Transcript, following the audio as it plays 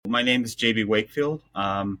my name is JB Wakefield.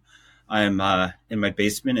 I'm in my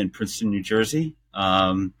basement in Princeton, New Jersey.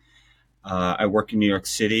 I work in New York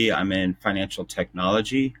City. I'm in financial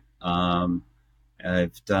technology.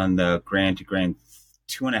 I've done the Grand to Grand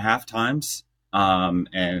 2.5 times,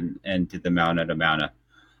 and did the Mount at Amana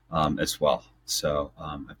as well. So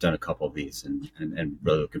I've done a couple of these, and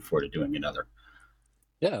really looking forward to doing another.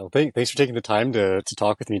 Yeah, well, thanks for taking the time to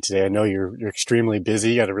talk with me today. I know you're extremely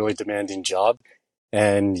busy, you got a really demanding job,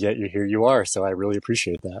 and yet here you are. So I really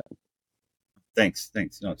appreciate that. Thanks.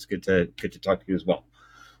 No, it's good to talk to you as well.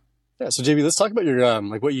 Yeah, so JB, let's talk about your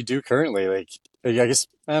like what you do currently. I guess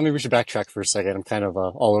maybe we should backtrack for a second. I'm kind of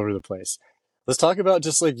all over the place. Let's talk about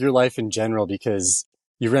just like your life in general because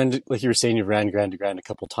you ran like you were saying you ran Grand to Grand a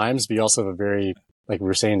couple times, but you also have a very like we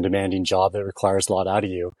were saying demanding job that requires a lot out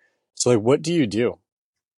of you. So like, what do you do?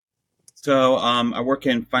 So I work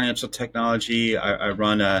in financial technology. I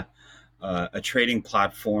run a trading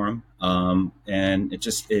platform, and it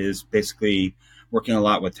just is basically working a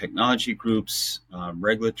lot with technology groups,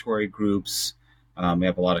 regulatory groups. We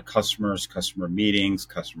have a lot of customers, customer meetings,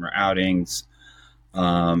 customer outings.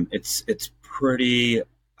 It's pretty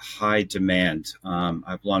high demand. I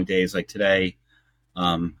have long days like today.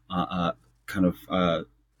 Um, uh, uh, kind of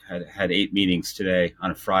had 8 meetings today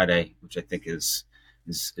on a Friday, which I think is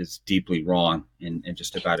deeply wrong in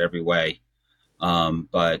just about every way.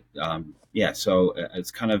 But yeah, so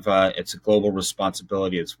it's kind of it's a global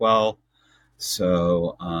responsibility as well.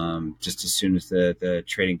 So just as soon as the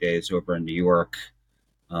trading day is over in New York,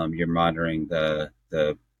 you're monitoring the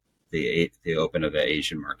open of the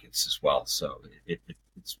Asian markets as well. So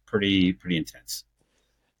it's pretty intense.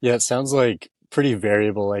 Yeah, it sounds like pretty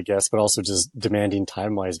variable, I guess, but also just demanding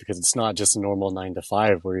time-wise because it's not just a normal 9 to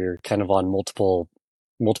 5 where you're kind of on multiple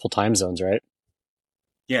time zones, right?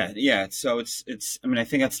 Yeah. So it's. I mean, I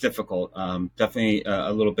think that's difficult. Definitely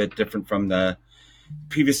a little bit different from the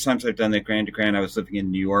previous times I've done the Grand to Grand. I was living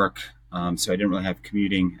in New York, so I didn't really have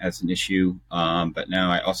commuting as an issue. But now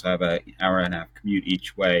I also have an hour and a half commute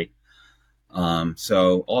each way.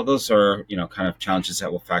 So all those are, kind of challenges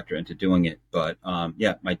that will factor into doing it. But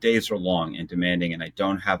yeah, my days are long and demanding, and I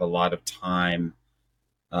don't have a lot of time,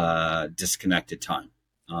 disconnected time.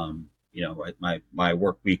 My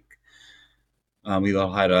work week, we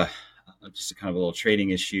all had just a kind of a little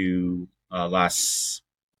trading issue last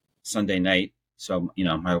Sunday night. So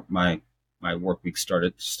my work week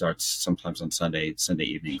starts sometimes on Sunday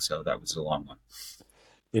evening. So that was a long one.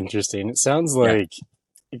 Interesting. It sounds Yeah. like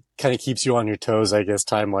it kind of keeps you on your toes, I guess,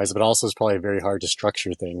 time-wise, but also it's probably very hard to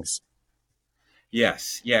structure things.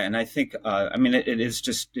 Yes, yeah, and I think I mean it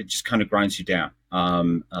just kind of grinds you down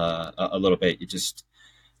a little bit. You just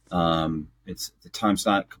it's the time's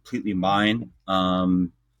not completely mine.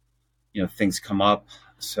 Things come up,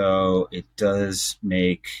 so it does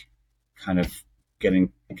make kind of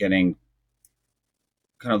getting kind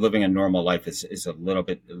of living a normal life is a little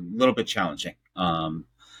bit challenging.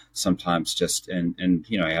 Sometimes just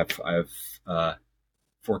I have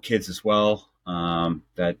 4 kids as well,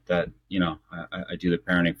 that I do the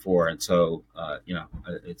parenting for, and so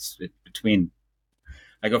between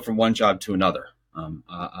I go from one job to another.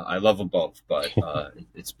 I love them both, but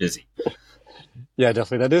it's busy. Yeah,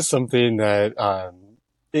 definitely. That is something that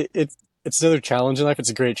it's another challenge in life. It's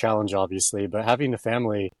a great challenge, obviously, but having a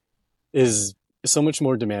family is so much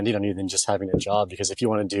more demanding on you than just having a job. Because if you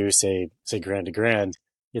want to do, say grand to grand,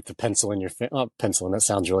 you have to pencil in not pencil in. That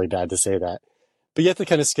sounds really bad to say that, but you have to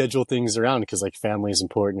kind of schedule things around because like family is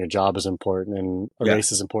important, your job is important, and a Yeah,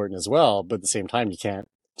 race is important as well. But at the same time, you can't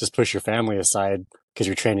just push your family aside because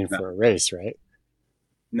you're training no, for a race, right?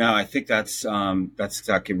 no, I think that's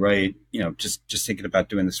exactly right. Just thinking about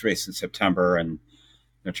doing this race in September, and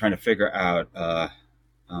trying to figure out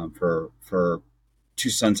for 2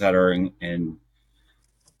 sons that are in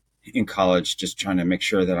college, just trying to make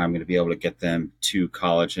sure that I'm going to be able to get them to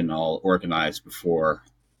college and all organized before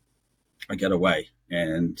I get away.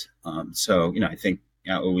 And so, I think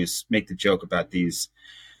I always make the joke about these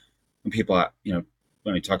when people,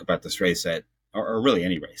 when we talk about this race or really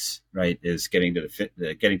any race, right, is getting to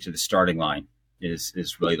the starting line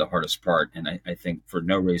is really the hardest part. And I think for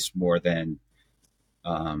no race more than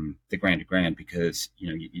the Grand to Grand, because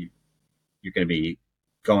you're going to be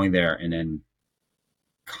going there and then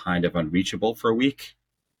kind of unreachable for a week,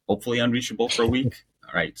 hopefully unreachable for a week.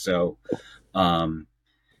 All right, so um,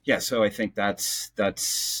 yeah, so I think it's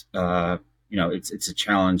a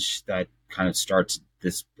challenge that kind of starts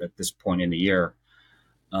at this point in the year.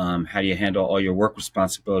 How do you handle all your work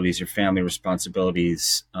responsibilities, your family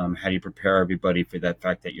responsibilities? How do you prepare everybody for that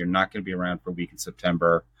fact that you're not going to be around for a week in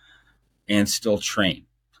September and still train,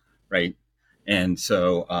 right? And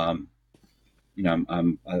so, I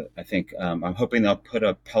think I'm hoping they'll put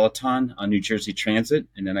a Peloton on New Jersey Transit,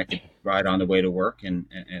 and then I could ride on the way to work and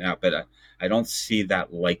out. But I don't see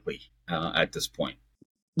that likely at this point.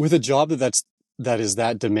 With a job that is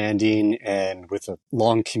that demanding and with a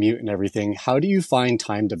long commute and everything, how do you find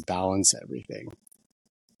time to balance everything?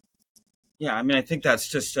 Yeah, I mean, I think that's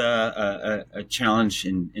just a challenge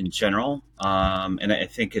in general, and I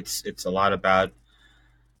think it's a lot about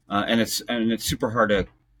and it's super hard to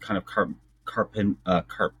kind of carp.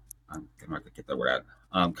 I'm not gonna get that word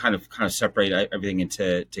out. Kind of separate everything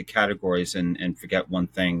into categories and forget one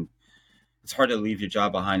thing. It's hard to leave your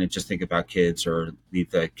job behind and just think about kids, or leave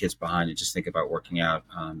the kids behind and just think about working out.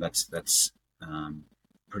 That's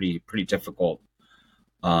pretty difficult,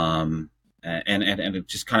 and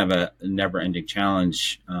it's just kind of a never ending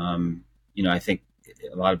challenge. I think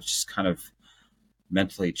a lot of just kind of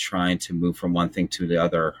mentally trying to move from one thing to the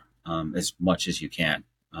other as much as you can,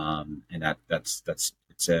 and that's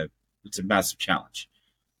it's a massive challenge.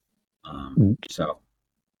 So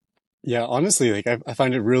Yeah, honestly, like I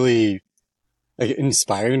find it really like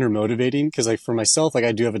inspiring or motivating because like for myself, like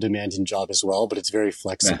I do have a demanding job as well, but it's very yeah,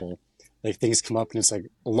 flexible. Like things come up and it's like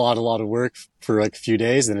a lot of work for like a few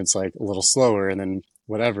days, and it's like a little slower and then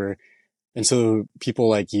whatever. And so people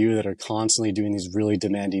like you that are constantly doing these really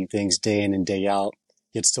demanding things day in and day out,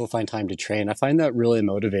 yet still find time to train. I find that really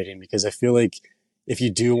motivating because I feel like if you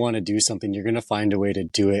do want to do something, you're going to find a way to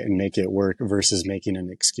do it and make it work versus making an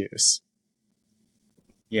excuse.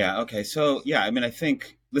 yeah, okay. So yeah, I mean, I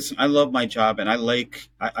think listen, I love my job, and I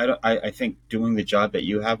think doing the job that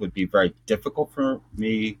you have would be very difficult for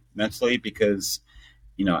me mentally because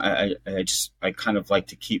I kind of like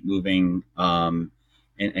to keep moving, and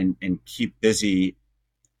keep busy,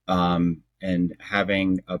 and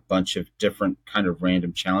having a bunch of different kind of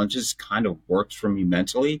random challenges kind of works for me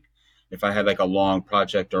mentally. If I had like a long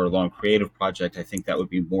project or a long creative project, I think that would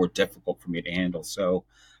be more difficult for me to handle. So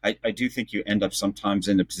I do think you end up sometimes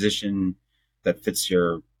in a position that fits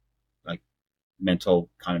your like mental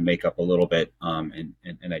kind of makeup a little bit, and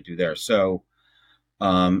I do there. So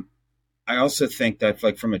um, I also think that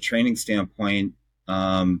like from a training standpoint,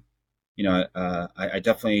 um, I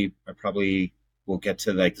definitely, I probably will get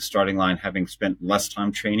to like the starting line having spent less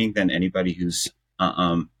time training than anybody who's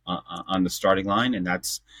on the starting line, and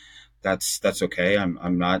that's okay.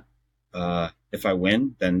 I'm not. If I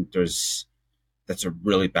win, then that's a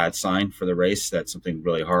really bad sign for the race that something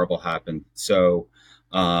really horrible happened.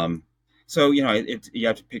 Um, you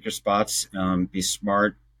have to pick your spots, be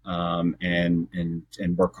smart, and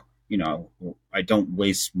work. I don't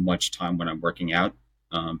waste much time when I'm working out.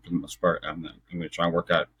 For the most part, I'm going to try and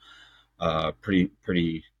work out pretty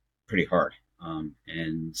hard, and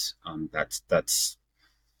that's that's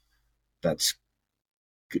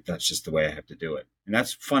just the way I have to do it, and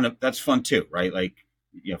that's fun. That's fun too, right? Like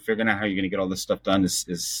figuring out how you're going to get all this stuff done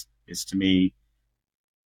is to me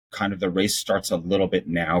kind of the race starts a little bit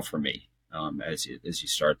now for me, as you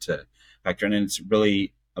start to factor in, and it's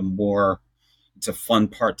really it's a fun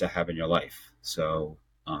part to have in your life. So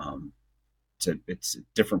it's a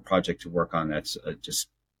different project to work on. That's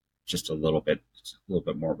just a little bit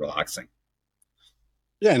more relaxing.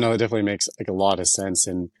 Yeah, no, it definitely makes like a lot of sense.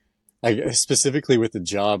 And like specifically with the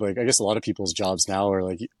job, like I guess a lot of people's jobs now are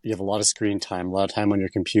like you have a lot of screen time, a lot of time on your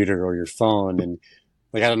computer or your phone. And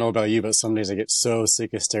like I don't know about you, but some days I get so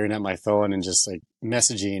sick of staring at my phone and just like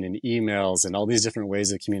messaging and emails and all these different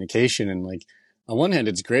ways of communication. And like on one hand,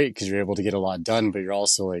 it's great because you're able to get a lot done, but you're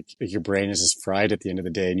also like your brain is just fried at the end of the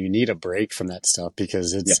day, and you need a break from that stuff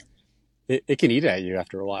because Yeah, it can eat at you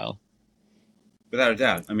after a while. without a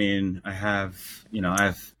doubt. I mean, I have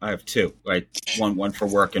two, like one for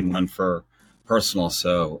work and one for personal.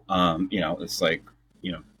 So it's like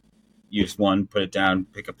you know, use one, put it down,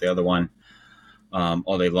 pick up the other one,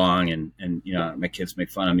 all day long, and my kids make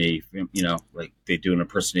fun of me. Like they do an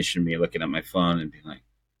impersonation of me looking at my phone and being like,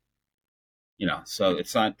 so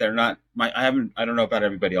it's not, they're not I don't know about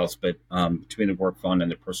everybody else, but between the work phone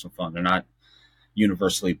and the personal phone, they're not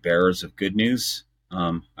universally bearers of good news.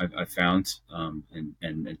 I've found,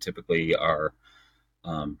 and typically are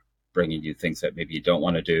um, bringing you things that maybe you don't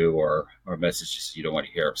want to do, or messages you don't want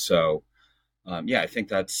to hear. So yeah, I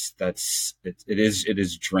think it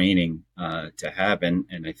is draining to have, and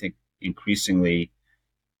I think increasingly,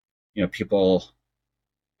 people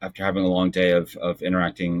after having a long day of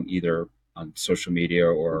interacting either on social media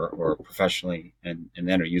or professionally, and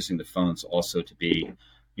then are using the phones also to be,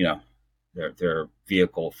 you know, their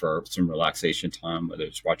vehicle for some relaxation time, whether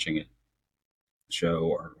it's watching a show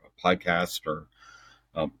or a podcast or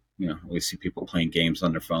always see people playing games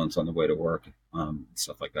on their phones on the way to work,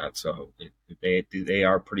 stuff like that. So they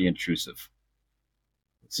are pretty intrusive,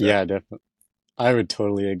 let's say. Yeah, definitely. I would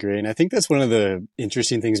totally agree. And I think that's one of the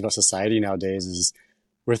interesting things about society nowadays is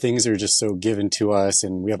where things are just so given to us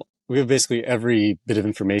and we have basically every bit of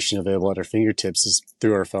information available at our fingertips is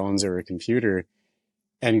through our phones or a computer.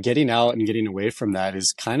 And getting out and getting away from that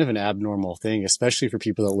is kind of an abnormal thing, especially for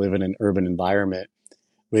people that live in an urban environment,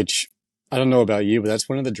 which I don't know about you, but that's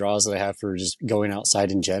one of the draws that I have for just going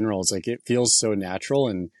outside in general. It's like it feels so natural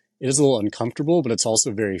and it is a little uncomfortable, but it's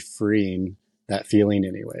also very freeing, that feeling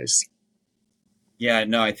anyways. Yeah,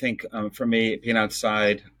 no, I think for me, being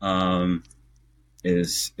outside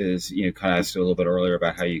is kind of asked you a little bit earlier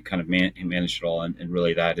about how you kind of manage it all, and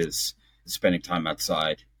really that is spending time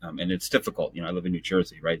outside, and it's difficult. I live in New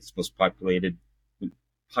Jersey, right? It's the most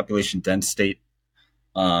population dense state,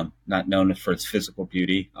 not known for its physical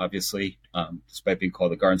beauty, obviously, despite being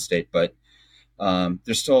called the Garden State, but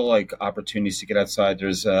there's still like opportunities to get outside.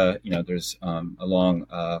 There's a long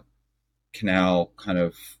canal kind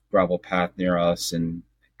of gravel path near us, and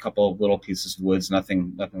a couple of little pieces of woods.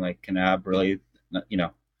 Nothing like Kanab, really. Not,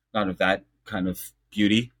 not of that kind of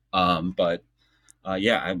beauty. But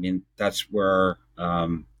yeah, I mean that's where I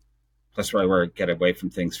get away from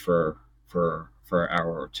things for an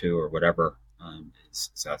hour or two or whatever. Is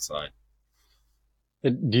outside.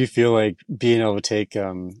 Do you feel like being able to take,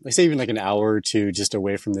 like say even like an hour or two just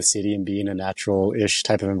away from the city and be in a natural-ish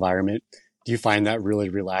type of environment, do you find that really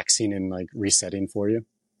relaxing and like resetting for you?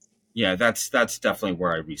 Yeah, that's definitely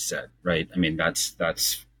where I reset. Right. I mean, that's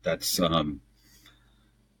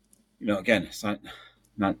again, it's not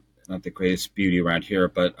the greatest beauty around here,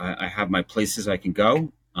 but I have my places I can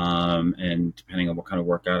go, and depending on what kind of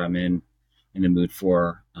workout I'm in the mood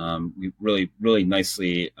for, we really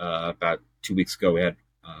nicely about 2 weeks ago we had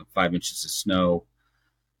 5 inches of snow,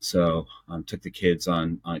 so took the kids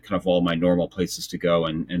on kind of all my normal places to go,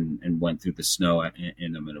 and went through the snow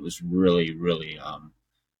in them, and it was really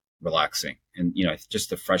relaxing, and just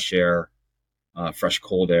the fresh air, fresh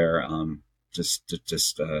cold air. Just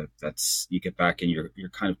that's you get back and you're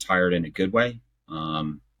kind of tired in a good way,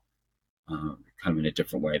 um, kind of in a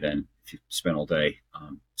different way than if you spend all day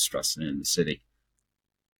stressing in the city.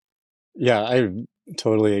 Yeah, I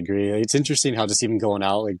totally agree. It's interesting how just even going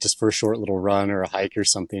out, like just for a short little run or a hike or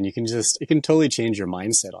something, it can totally change your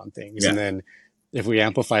mindset on things. Yeah, And then if we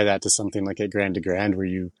amplify that to something like at Grand to Grand where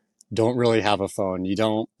you don't really have a phone,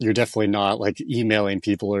 you're definitely not like emailing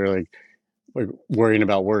people or like worrying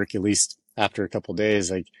about work, at least after a couple of days,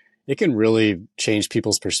 like it can really change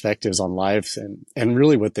people's perspectives on life and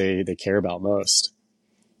really what they care about most.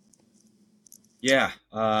 yeah.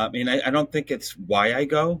 I mean, I don't think it's why I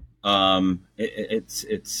go. But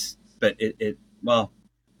well,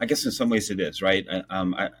 I guess in some ways it is, right?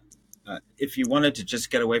 If you wanted to just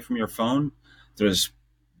get away from your phone, there's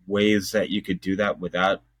ways that you could do that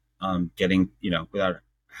without without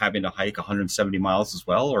having to hike 170 miles as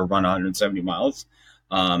well, or run 170 miles.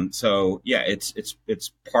 So yeah, it's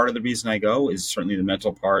part of the reason I go is certainly the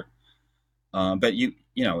mental part. But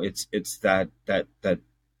it's that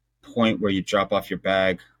point where you drop off your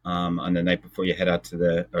bag on the night before you head out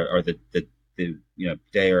to or the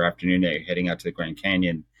day or afternoon that you're heading out to the Grand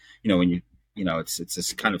Canyon. When it's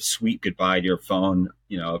this kind of sweet goodbye to your phone.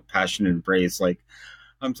 Passionate embrace. Like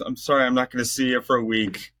I'm sorry, I'm not going to see you for a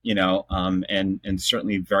week. And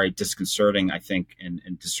certainly very disconcerting, I think, and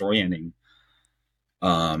disorienting,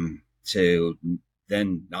 to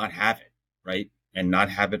then not have it, right, and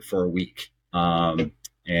not have it for a week.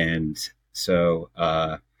 And so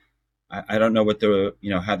I don't know what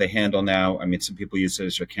how they handle now. I mean, some people use it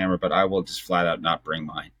as their camera, but I will just flat out not bring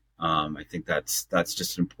mine. I think that's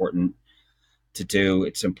just important to do.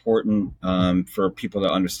 It's important for people to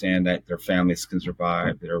understand that their families can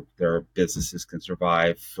survive, their businesses can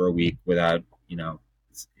survive for a week without,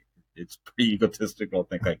 it's pretty egotistical to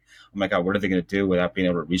think like, oh my God, what are they going to do without being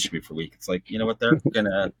able to reach me for a week? It's like, you know what, they're going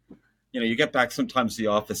to, you get back sometimes to the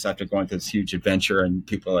office after going through this huge adventure and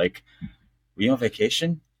people are like, were you on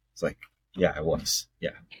vacation? It's like, yeah, I was.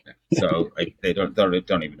 Yeah. So like they don't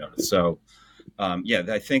even notice. So yeah,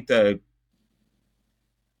 I think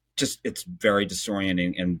it's very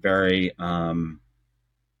disorienting and very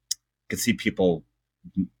could see people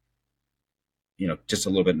just a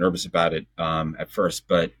little bit nervous about it at first,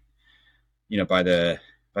 but by the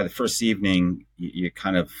first evening you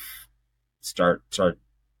kind of start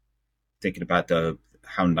thinking about the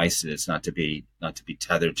how nice it is not to be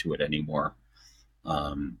tethered to it anymore,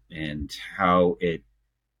 and how it.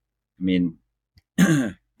 I mean,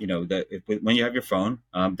 when you have your phone,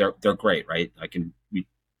 they're great, right?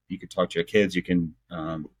 You can talk to your kids, you can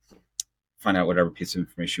find out whatever piece of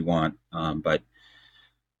information you want. But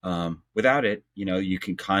without it, you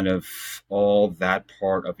can kind of all that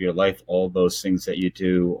part of your life, all those things that you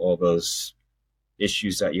do, all those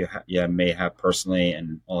issues that you may have personally,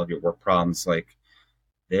 and all of your work problems, like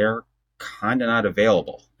they're kind of not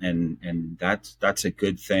available, and that's a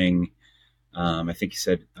good thing. I think you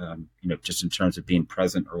said, just in terms of being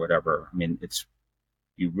present or whatever. I mean,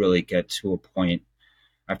 you really get to a point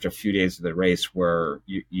after a few days of the race where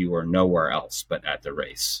you are nowhere else but at the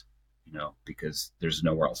race, because there's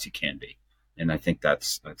nowhere else you can be. And I think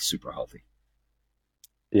that's super healthy.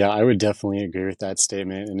 Yeah, I would definitely agree with that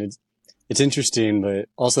statement. And it's interesting, but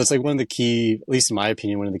also it's like one of the key, at least in my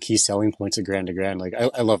opinion, one of the key selling points of Grand to Grand. Like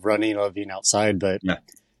I love running, I love being outside, but Yeah.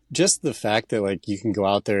 just the fact that like you can go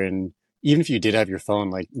out there and even if you did have your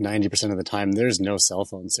phone, like 90% of the time, there's no cell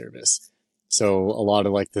phone service. So a lot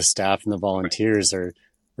of like the staff and the Right. volunteers are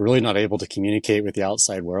really not able to communicate with the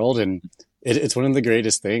outside world. And it's one of the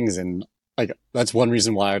greatest things. And like, that's one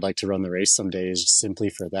reason why I'd like to run the race someday is just simply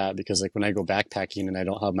for that. Because like when I go backpacking and I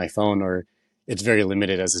don't have my phone or it's very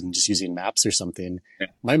limited as in just using maps or something, Yeah.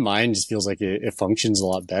 my mind just feels like it functions a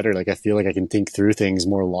lot better. Like I feel like I can think through things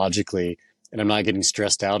more logically and I'm not getting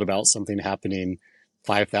stressed out about something happening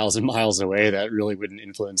 5,000 miles away that really wouldn't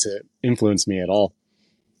influence me at all.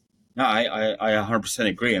 No, I 100%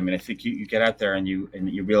 agree. I mean, I think you get out there and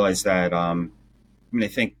you realize that. I mean, I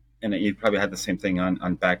think, and you probably had the same thing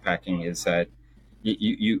on backpacking, is that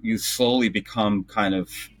you slowly become kind of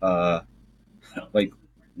like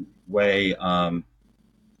way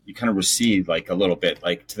you kind of recede like a little bit,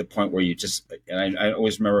 like to the point where you just. And I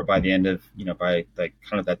always remember by the end of by like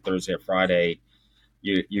kind of that Thursday or Friday,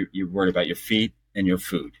 you're worried about your feet and your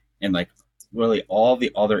food, and like really all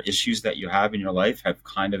the other issues that you have in your life have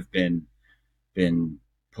kind of been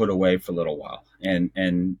put away for a little while, and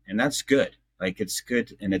that's good. Like it's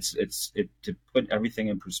good, and it to put everything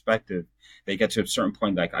in perspective. They get to a certain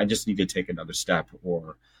point, like I just need to take another step,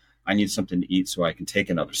 or I need something to eat so I can take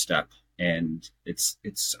another step. And it's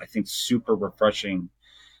I think super refreshing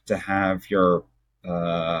to have your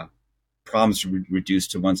uh, problems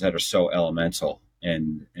reduced to ones that are so elemental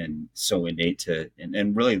and so innate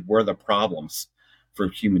and really were the problems for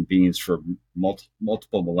human beings for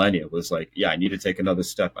multiple millennia was like, yeah, I need to take another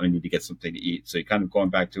step and I need to get something to eat. So you're kind of going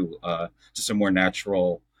back to just a more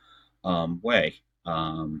natural way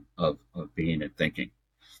of being and thinking.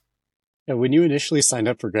 Yeah, when you initially signed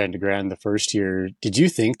up for Grand to Grand the first year, did you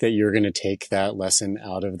think that you were going to take that lesson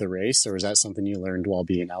out of the race, or was that something you learned while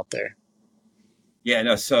being out there? Yeah,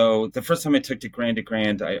 no. So the first time I took to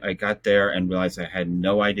Grand, I got there and realized I had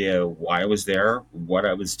no idea why I was there, what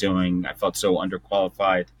I was doing. I felt so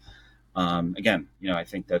underqualified. Again, I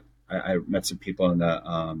think that I met some people in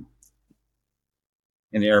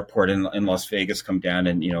the airport in Las Vegas come down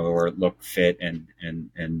and or look fit and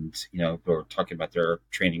were talking about their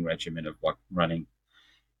training regimen of running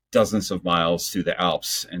dozens of miles through the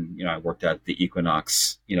Alps. And I worked at the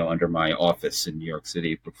Equinox under my office in New York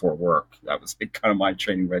City before work. That was kind of my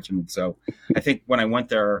training regimen. So I think when I went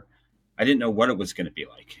there, I didn't know what it was going to be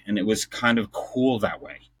like, and it was kind of cool that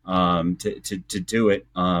way to do it.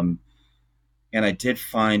 And I did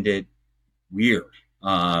find it weird.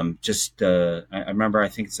 Just I remember, I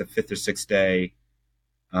think it's the fifth or sixth day.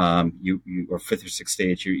 You or fifth or sixth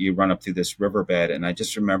stage, you run up through this riverbed, and I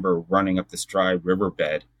just remember running up this dry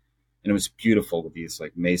riverbed, and it was beautiful with these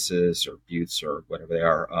like mesas or buttes or whatever they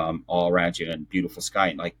are, all around you, and beautiful sky,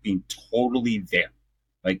 and like being totally there.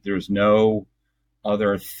 Like there's no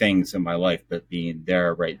other things in my life but being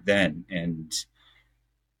there right then, and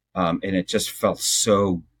it just felt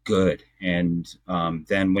so good. And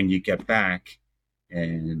then when you get back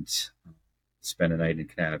and spend a night in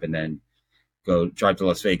Canada, and then go drive to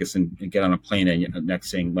Las Vegas and get on a plane. And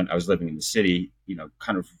next thing, when I was living in the city,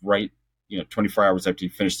 kind of right, 24 hours after you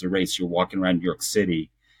finish the race, you're walking around New York City,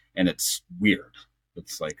 and it's weird.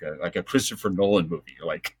 It's like a Christopher Nolan movie. You're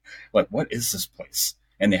like what is this place?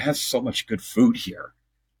 And they have so much good food here.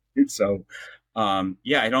 And so,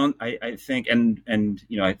 yeah, I don't. I think, and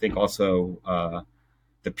I think also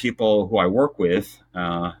the people who I work with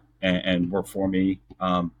and work for me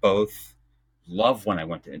both love when I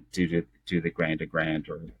went to do the Grand to Grand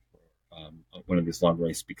or one of these long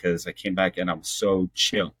races, because I came back and I was so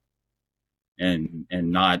chill and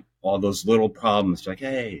not all those little problems. Like,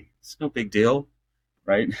 hey, it's no big deal,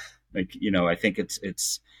 right? Like, I think it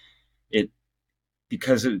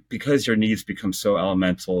because your needs become so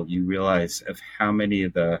elemental, you realize of how many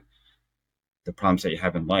of the problems that you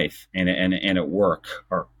have in life and at work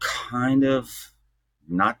are kind of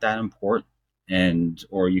not that important, and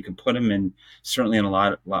or you can put them in certainly in a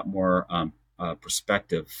lot more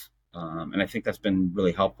perspective And I think that's been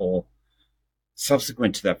really helpful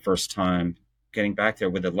subsequent to that first time getting back there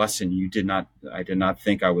with a lesson I did not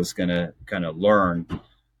think I was gonna learn,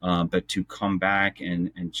 but to come back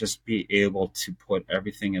and just be able to put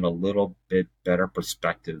everything in a little bit better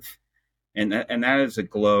perspective, and that is a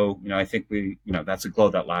glow. I think that's a glow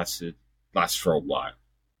that lasts for a while.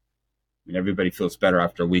 I mean, everybody feels better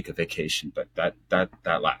after a week of vacation, but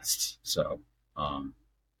that lasts. So,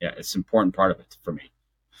 yeah, it's an important part of it for me.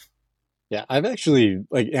 Yeah, I've actually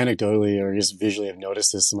like anecdotally or just visually have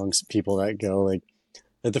noticed this amongst people that go like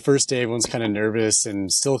that the first day everyone's kind of nervous and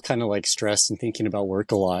still kind of like stressed and thinking about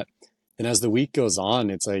work a lot. And as the week goes on,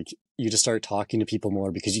 it's like you just start talking to people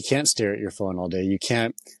more because you can't stare at your phone all day. You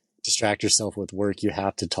can't distract yourself with work. You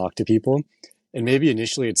have to talk to people. And maybe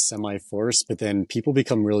initially it's semi-forced, but then people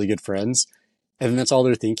become really good friends. And then that's all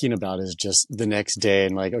they're thinking about is just the next day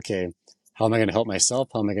and like, okay, how am I going to help myself?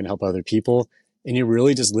 How am I going to help other people? And you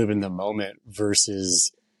really just live in the moment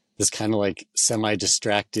versus this kind of like semi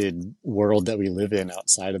distracted world that we live in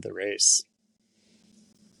outside of the race.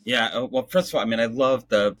 Yeah. Well, first of all, I mean, I love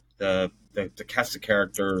the cast of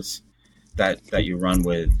characters that you run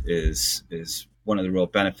with is one of the real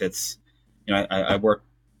benefits. I work,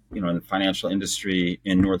 in the financial industry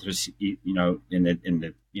in northern, in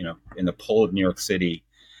the pole of New York City,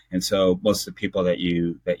 and so most of the people that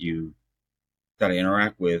I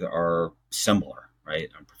interact with are similar, right?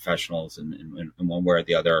 I'm professionals in one way or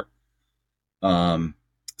the other. Um,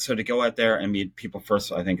 so to go out there and meet people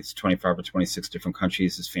first, I think it's 25 or 26 different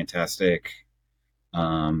countries is fantastic.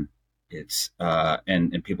 Um, it's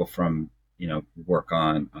and people from work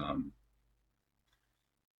on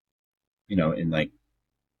in like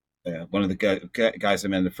one of the guys I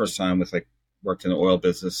met the first time was like worked in the oil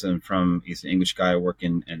business, and he's an English guy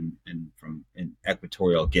working and from in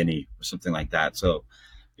Equatorial Guinea or something like that. So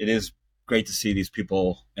it is great to see these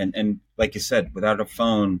people, and like you said, without a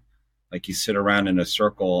phone, like you sit around in a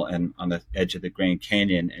circle and on the edge of the Grand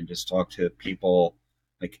Canyon and just talk to people.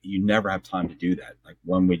 Like you never have time to do that. Like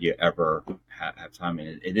when would you ever have time?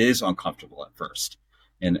 And it is uncomfortable at first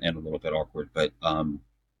and a little bit awkward, but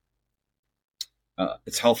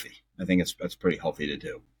it's healthy. I think that's pretty healthy to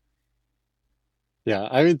do. Yeah,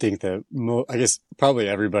 I would think that I guess probably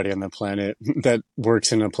everybody on the planet that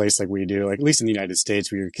works in a place like we do, like at least in the United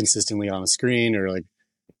States, where you're consistently on a screen or like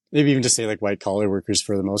maybe even just say like white collar workers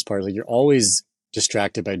for the most part, like you're always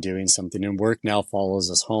distracted by doing something and work now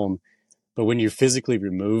follows us home. But when you physically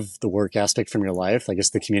remove the work aspect from your life, I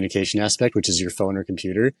guess the communication aspect, which is your phone or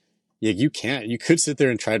computer, yeah, you can't. You could sit there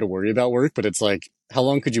and try to worry about work, but it's like, how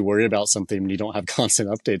long could you worry about something when you don't have constant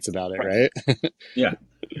updates about it, right? Yeah,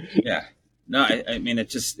 yeah. No, I mean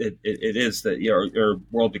it is that your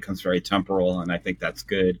world becomes very temporal, and I think that's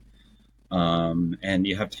good. And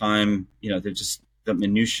you have time. They're just the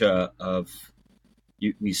minutia of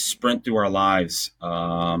we sprint through our lives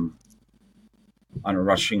on a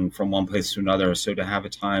rushing from one place to another. So to have a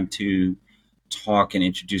time to talk and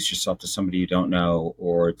introduce yourself to somebody you don't know,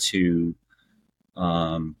 or to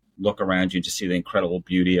look around you to see the incredible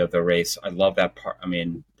beauty of the race. I love that part. I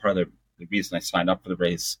mean, part of the reason I signed up for the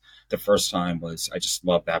race the first time was I just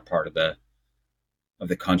love that part of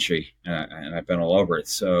the country, and I've been all over it.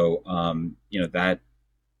 So that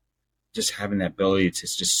just having that ability to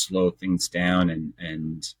just slow things down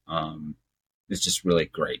and is just really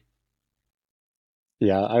great.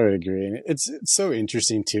 Yeah, I would agree. And it's so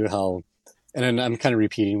interesting too how, and I'm kind of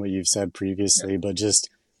repeating what you've said Yeah. previously, but just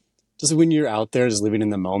when you're out there just living in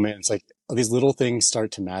the moment, it's like all these little things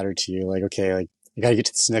start to matter to you. Like, okay, like I gotta get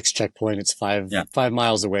to this next checkpoint. It's Yeah. 5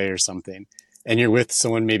 miles away or something. And you're with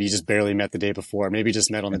someone maybe you just barely met the day before, maybe just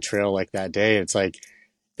met on the trail like that day. It's like,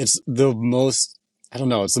 it's the most, I don't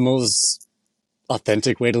know, it's the most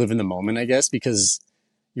authentic way to live in the moment, I guess, because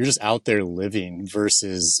you're just out there living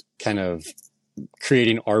versus kind of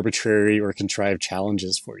creating arbitrary or contrived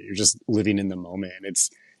challenges for you. You're just living in the moment. It's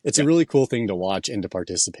a Yeah. really cool thing to watch and to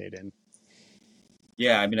participate in.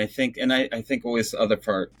 Yeah, I mean, I think always the other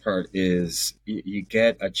part is you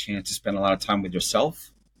get a chance to spend a lot of time with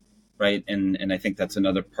yourself, right? And I think that's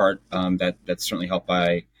another part that's certainly helped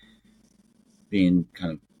by being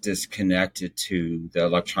kind of disconnected to the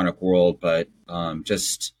electronic world, but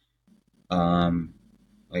just um,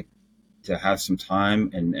 like to have some time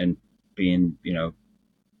and being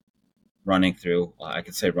running through. I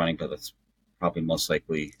could say running, but that's probably most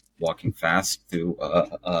likely walking fast through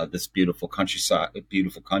this beautiful countryside,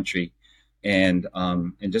 beautiful country, and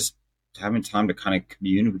just having time to kind of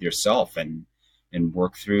commune with yourself and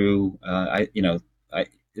work through. I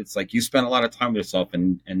it's like you spend a lot of time with yourself,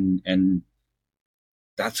 and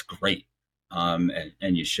that's great.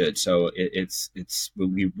 and you should. So it's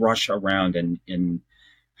we rush around, and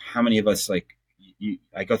how many of us like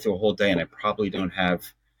I go through a whole day and I probably don't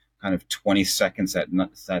have kind of 20 seconds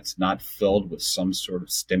that's not filled with some sort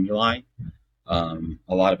of stimuli. A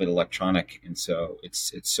lot of it electronic, and so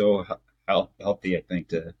it's so healthy, I think,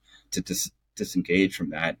 to disengage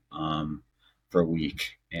from that for a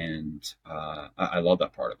week, and I love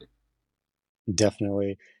that part of it.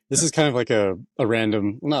 Definitely. This Yeah. is kind of like a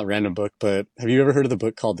random, well, not random book, but have you ever heard of the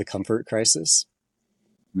book called The Comfort Crisis?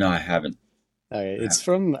 No, I haven't. I It's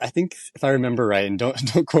haven't. from, I think, if I remember right, and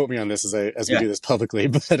don't don't quote me on this as we Yeah, do this publicly,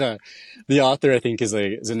 but the author I think is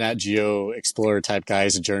a Nat Geo explorer type guy.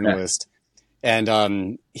 He's a yeah, journalist,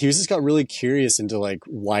 and he was just got really curious into like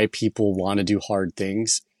why people want to do hard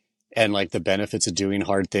things, and like the benefits of doing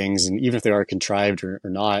hard things, and even if they are contrived or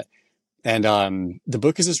not. And the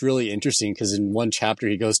book is just really interesting because in one chapter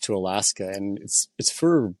he goes to Alaska, and it's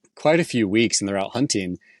for quite a few weeks, and they're out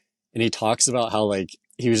hunting, and he talks about how like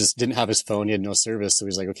he was just didn't have his phone, he had no service, so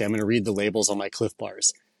he's like, okay, I'm gonna read the labels on my Cliff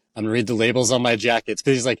Bars, I'm gonna read the labels on my jackets,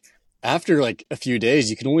 but he's like, after like a few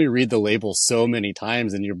days, you can only read the labels so many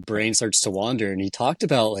times, and your brain starts to wander. And he talked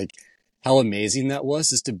about like how amazing that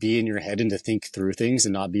was, just to be in your head and to think through things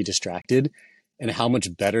and not be distracted, and how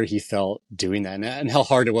much better he felt doing that, and how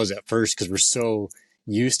hard it was at first because we're so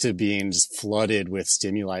used to being just flooded with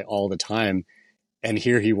stimuli all the time. And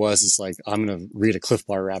here he was, it's like, I'm going to read a Cliff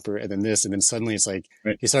Bar wrapper and then this. And then suddenly it's like,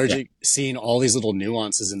 right. he started Yeah, seeing all these little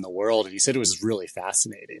nuances in the world. And he said it was really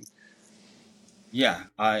fascinating. yeah.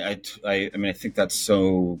 I mean, I think that's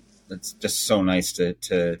just so nice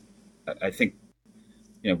to. I think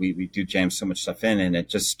we do jam so much stuff in, and it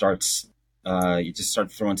just starts. You just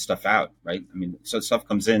start throwing stuff out, right? I mean, so stuff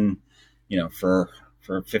comes in, for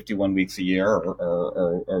 51 weeks a year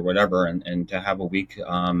or whatever, and to have a week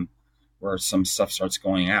where some stuff starts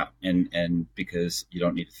going out, and because you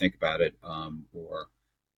don't need to think about it, or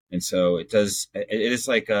and so it does. It is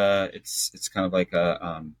like it's kind of like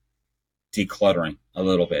a decluttering a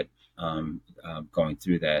little bit, going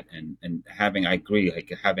through that, and having, I agree,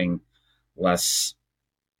 like having less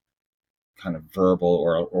kind of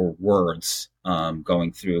verbal or words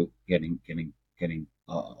going through, getting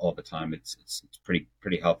all the time. It's pretty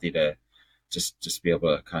healthy to just be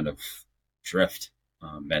able to kind of drift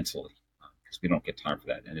mentally, because we don't get time for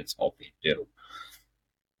that, and it's healthy to do.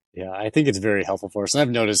 Yeah, I think it's very helpful for us. And I've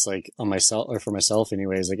noticed like on myself, or for myself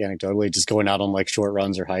anyways, like anecdotally, just going out on like short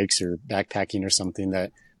runs or hikes or backpacking or something,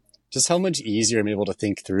 that just how much easier I'm able to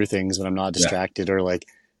think through things when I'm not Yeah, distracted. Or like,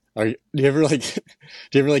 do you ever like, do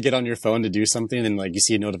you ever like get on your phone to do something and like you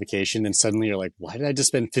see a notification and suddenly you're like, why did I just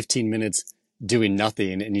spend 15 minutes doing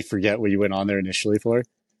nothing? And you forget what you went on there initially for? Has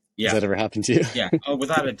yeah, that ever happened to you? yeah. Oh,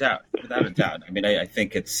 without a doubt, without a doubt. I mean, I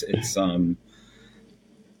think it's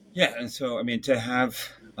yeah, and so I mean to have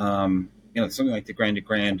something like the Grand to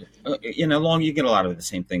Grand, long you get a lot of the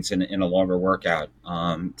same things in a longer workout.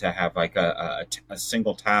 To have like a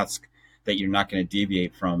single task that you're not going to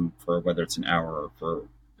deviate from for whether it's an hour or for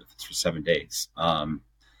if it's for 7 days.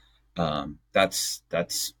 That's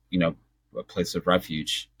a place of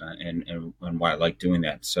refuge, and why I like doing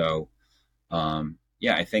that. So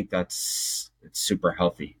yeah, I think it's super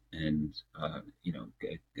healthy, and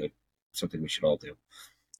good, something we should all do.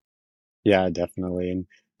 Yeah, definitely. And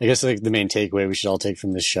I guess like the main takeaway we should all take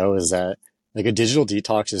from this show is that like a digital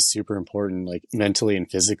detox is super important, like mentally and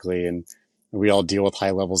physically. And we all deal with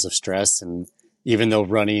high levels of stress. And even though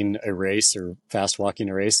running a race or fast walking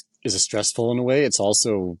a race is a stressful in a way, it's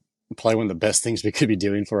also probably one of the best things we could be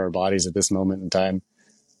doing for our bodies at this moment in time.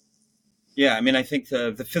 Yeah, I mean, I think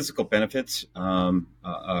the physical benefits are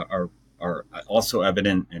also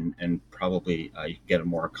evident, and probably you can get a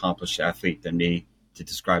more accomplished athlete than me to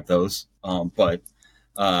describe those. But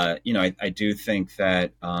I do think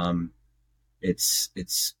that it's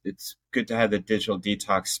good to have the digital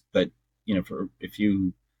detox, but for if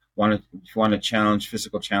you want to challenge,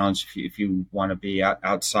 physical challenge, if you want to be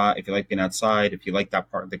outside, if you like being outside, if you like that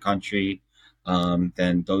part of the country,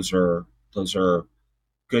 then those are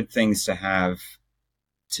good things to have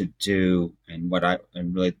to do. And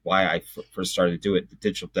really why I first started to do it, the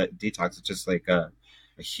digital detox is just like a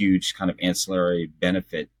huge kind of ancillary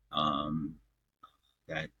benefit,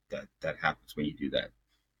 that happens when you do that.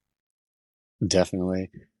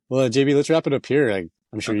 Definitely. Well, JB, let's wrap it up here.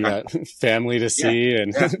 I'm sure you Okay. got family to Yeah. see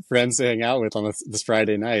and Yeah. friends to hang out with on this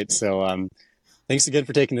Friday night. So, thanks again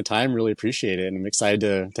for taking the time. Really appreciate it. And I'm excited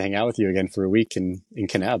to hang out with you again for a week in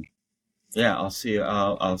Kanab. Yeah. I'll see you.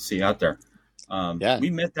 I'll see you out there. Yeah.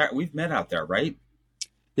 We've met out there, right?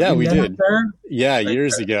 Yeah, We we met out did. there. Yeah, Like,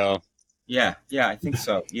 years ago. yeah. Yeah. I think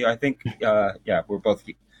so. Yeah. I think, yeah, we're both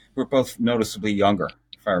we're both noticeably younger,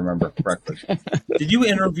 if I remember correctly. Did you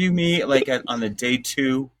interview me like on the day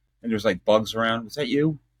two, and there's like bugs around? Was that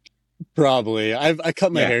you? Probably. I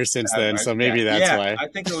cut my Yeah, hair since then, so yeah, maybe that's yeah. why. I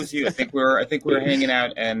think it was you. I think we were hanging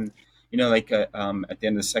out, and like at the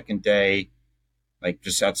end of the second day, like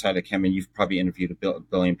just outside of Kemen, you've probably interviewed a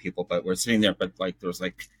billion people, but we're sitting there, but like there was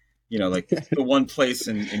like, like the one place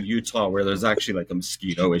in Utah where there's actually like a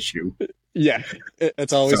mosquito issue. Yeah,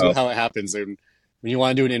 it's always So how it happens. And when you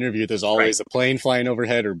want to do an interview, there's right, always a plane flying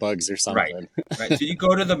overhead or bugs or right, something. right. So you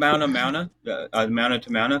go to the Mauna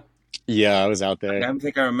to Mauna. Yeah, I was out there. I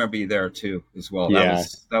think I remember you there too as well. Yeah.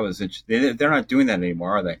 That was interesting. They're not doing that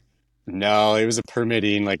anymore, are they? No, it was a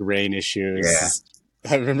permitting, like rain Yeah. issues.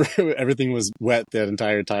 I remember everything was wet that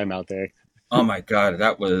entire time out there. Oh my God,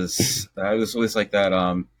 that was always like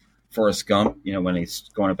that. Forrest Gump, when he's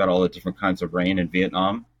going about all the different kinds of rain in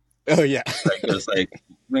Vietnam. Oh yeah. Like there's like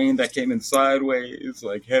rain that came in sideways,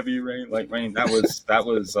 like heavy rain, like rain. That was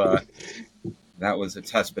a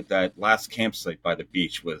test. But that last campsite by the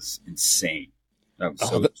beach was insane. That was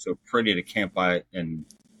Oh, so pretty to camp by, and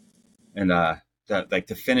that like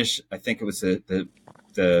to finish. I think it was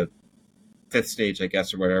the fifth stage, I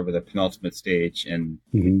guess, or whatever, the penultimate stage, and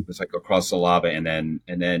mhm. it was like across the lava, and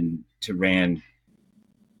then to ran.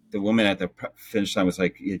 The woman at the finish line was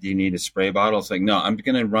like, "Do you need a spray bottle?" It's like, "No, I'm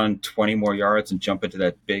going to run 20 more yards and jump into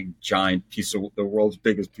that big, giant piece of the world's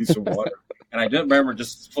biggest piece of water." And I don't remember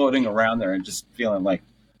just floating around there and just feeling like,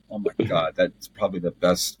 "Oh my God, that's probably the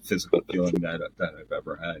best physical feeling that I've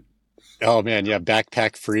ever had." Oh man, yeah,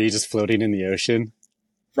 backpack free, just floating in the ocean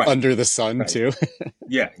Right, under the sun right, too.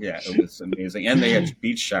 yeah, yeah, it was amazing, and they had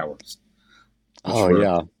beach showers, which Oh were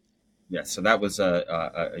yeah. yeah. So that was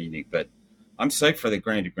a unique, but I'm psyched for the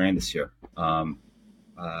Granny to Grand this year. I'm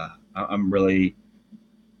really.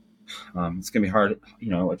 It's going to be hard,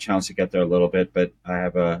 a challenge to get there a little bit, but I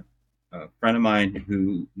have a friend of mine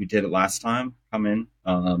who did it last time come in,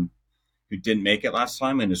 who didn't make it last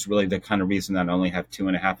time, and is really the kind of reason that I only have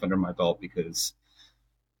 2.5 under my belt, because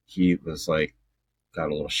he was like got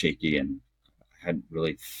a little shaky and hadn't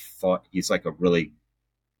really thought he's like a really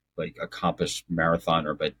like accomplished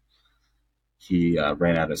marathoner, but he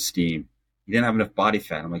ran out of steam. He didn't have enough body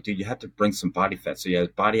fat. I'm like, dude, you have to bring some body fat so your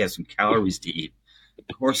body has some calories to eat.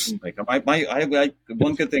 Of course, like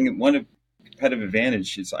one good thing, one competitive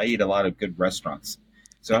advantage is I eat a lot of good restaurants,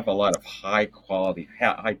 so I have a lot of high quality,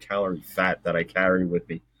 high calorie fat that I carry with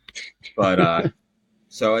me. But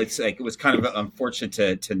so it's like it was kind of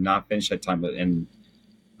unfortunate to not finish that time, and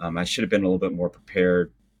I should have been a little bit more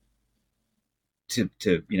prepared we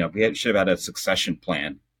should have had a succession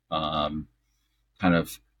plan, um, kind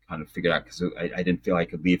of figured out, because I didn't feel I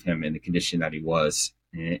could leave him in the condition that he was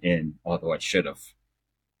in, although I should have.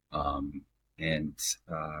 And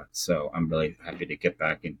so I'm really happy to get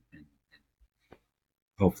back and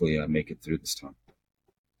hopefully make it through this time.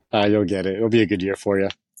 You'll get it. It'll be a good year for you.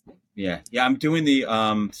 Yeah, yeah. I'm doing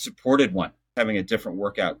the supported one, having a different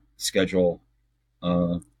workout schedule.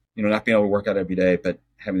 Not being able to work out every day, but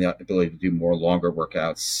having the ability to do more longer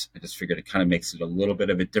workouts. I just figured it kind of makes it a little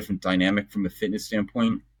bit of a different dynamic from a fitness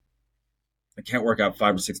standpoint. I can't work out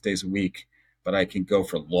 5 or 6 days a week, but I can go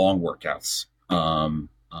for long workouts on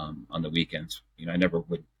the weekends. I never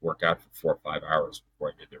would work out for 4 or 5 hours before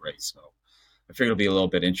I did the race, so I figured it'll be a little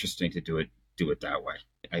bit interesting to do it that way.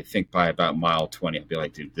 I think by about mile 20, I'll be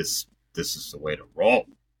like, dude, this is the way to roll.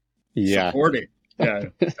 Yeah. Support it. Yeah,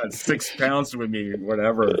 got 6 pounds with me,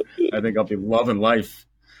 whatever. I think I'll be loving life.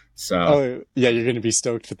 So, Oh yeah, you're going to be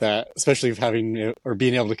stoked with that, especially if having or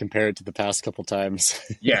being able to compare it to the past couple times.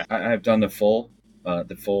 yeah, I've done the full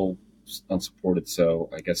unsupported. So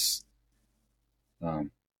I guess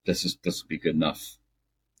this will be good enough.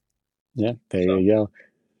 Yeah, there So, you go. All right,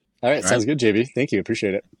 all right. sounds good, JB. Thank you.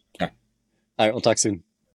 Appreciate it. Okay. All right, we'll talk soon.